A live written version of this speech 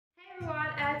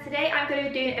Today I'm going to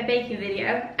be doing a baking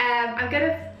video. I'm going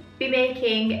to be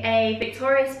making a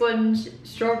Victoria sponge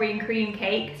strawberry and cream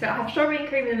cake. So I have strawberry and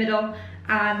cream in the middle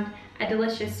and a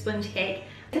delicious sponge cake.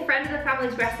 It's a friend of the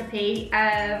family's recipe.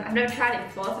 I've never tried it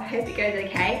before, so I hope it goes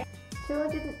okay.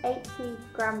 280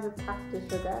 grams of caster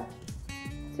sugar,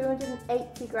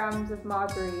 280 grams of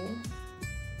margarine,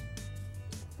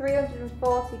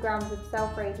 340 grams of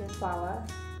self-raising flour,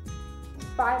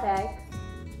 5 eggs,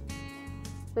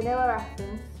 vanilla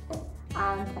essence,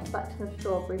 and a selection of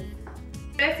strawberries.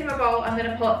 First in my bowl, I'm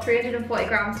going to put 340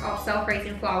 grams of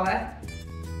self-raising flour.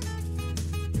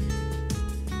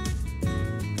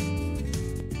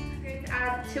 I'm going to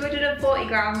add 240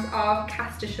 grams of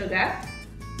caster sugar.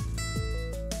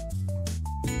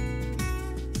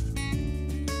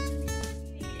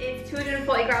 Is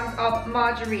 240 grams of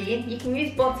margarine. You can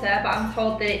use butter, but I'm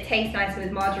told that it tastes nicer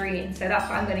with margarine, so that's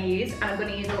what I'm going to use. And I'm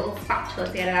going to use a little spatula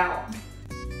to get it out.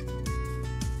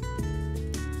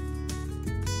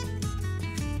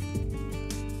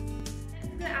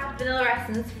 Vanilla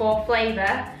essence for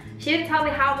flavour. She didn't tell me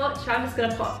how much, so I'm just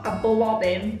going to put a blob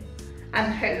in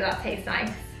and hope that tastes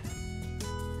nice.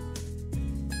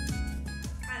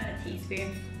 Kind of a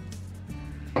teaspoon.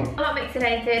 I'm not mixing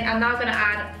anything. I'm now going to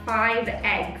add 5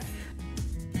 eggs.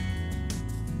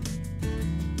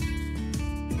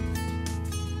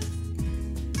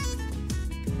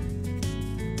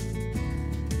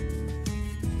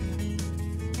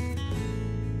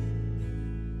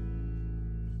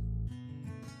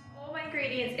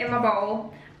 Ingredients in my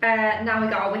bowl. Now we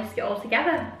gotta whisk it all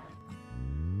together.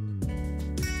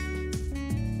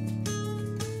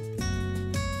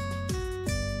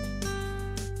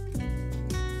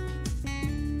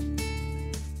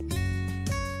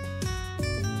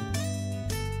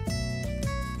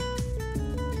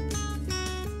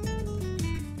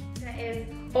 It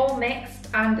is all mixed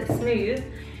and smooth.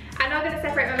 I'm now going to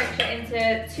separate my mixture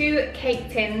into 2 cake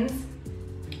tins,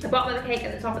 the bottom of the cake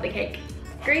and the top of the cake.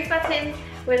 Grease my tins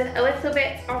with a little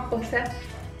bit of butter.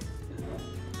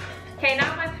 Okay,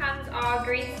 now my pans are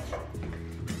greased.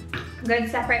 I'm going to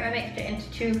separate my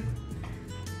mixture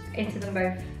into them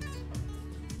both.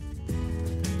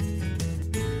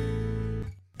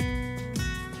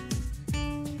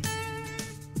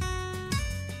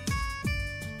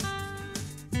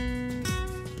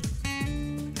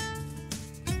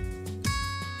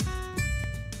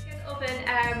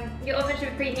 Your oven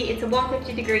should be preheated to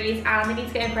 150 degrees and they need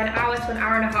to go in for an hour to an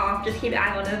hour and a half. Just keep an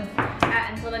eye on them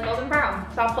until they're golden brown.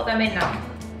 So I'll put them in now.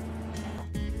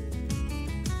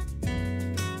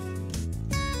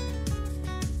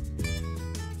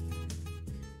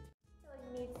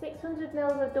 You need 600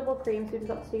 ml of double cream, so we've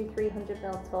got 2 300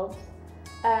 ml tubs.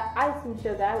 Icing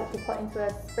sugar, which we put into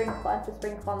a sprinkler to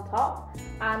sprinkle on top,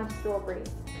 and strawberries.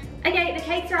 Okay, the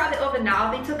cakes are out of the oven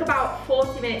now. They took about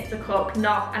 40 minutes to cook,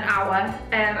 not an hour.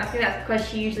 I think that's because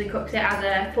she usually cooks it as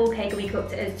a full cake and we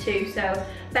cooked it as 2, so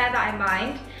bear that in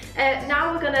mind.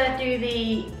 Now we're gonna do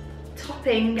the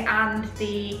topping and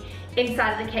the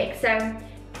inside of the cake. So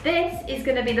this is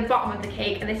gonna be the bottom of the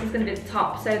cake and this is gonna be the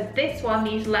top. So this one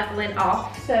needs leveling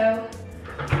off. So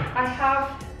I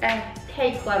have a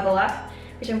cake leveler,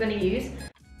 which I'm gonna use.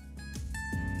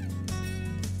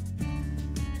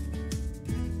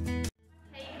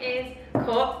 Is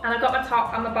cut and I've got my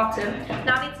top and my bottom.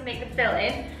 Now I need to make the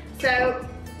filling. So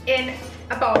in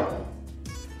a bowl,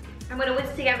 I'm going to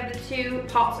whisk together the 2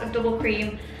 pots of double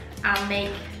cream and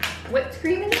make whipped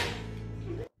cream in it.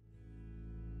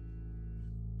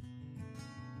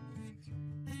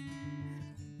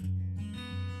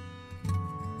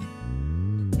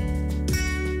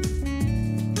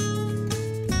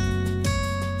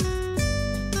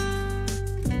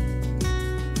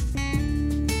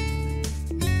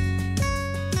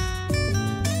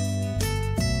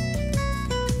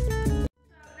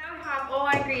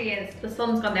 Ingredients. The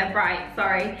sun's gone there bright,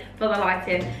 sorry for the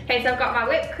lighting. Okay, so I've got my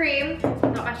whipped cream,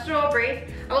 got my strawberries.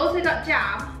 I've also got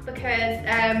jam because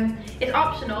it's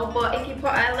optional, but if you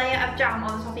put a layer of jam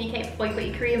on the top of your cake before you put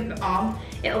your cream on,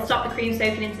 it'll stop the cream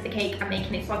soaking into the cake and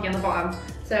making it soggy on the bottom.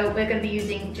 So we're going to be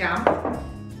using jam.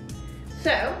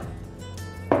 So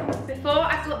before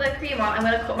I put the cream on, I'm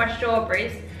going to cut my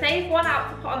strawberries. Save one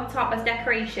out to put on the top as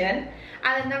decoration,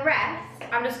 and then the rest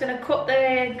I'm just going to cut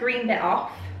the green bit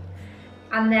off.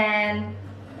 And then,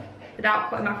 without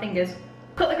cutting my fingers,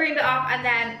 cut the green bit off and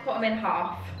then cut them in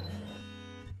half.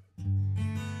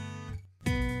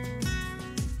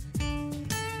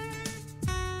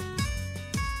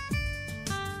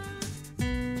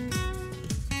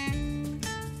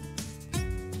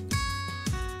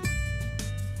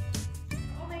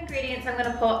 All my ingredients, I'm going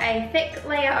to put a thick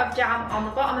layer of jam on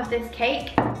the bottom of this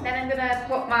cake. Then I'm gonna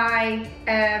put my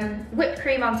whipped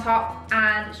cream on top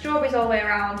and strawberries all the way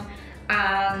around,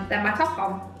 and then my top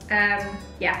on.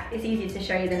 Yeah, it's easier to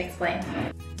show you than explain.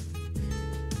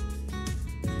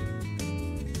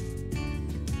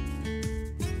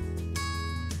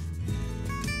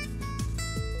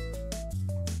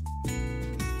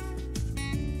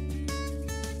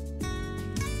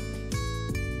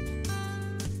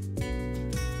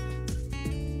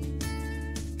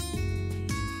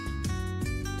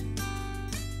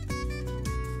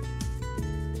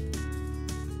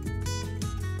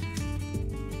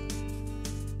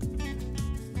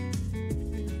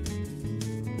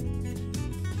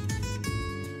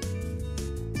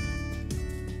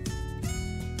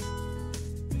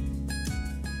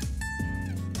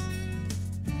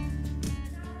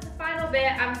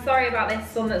 Bit. I'm sorry about this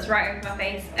sun that's right over my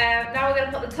face. Now we're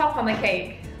going to put the top on the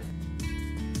cake.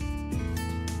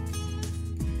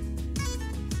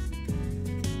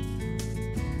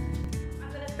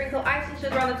 I'm going to sprinkle icing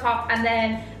sugar on the top and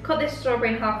then cut this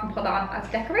strawberry in half and put that on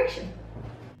as decoration.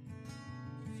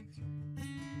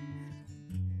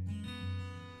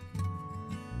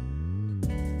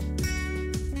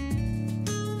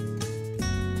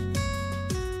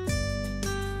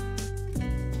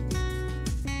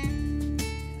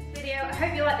 I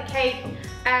hope you like the cake.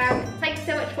 Thank you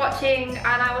so much for watching, and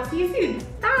I will see you soon.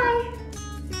 Bye!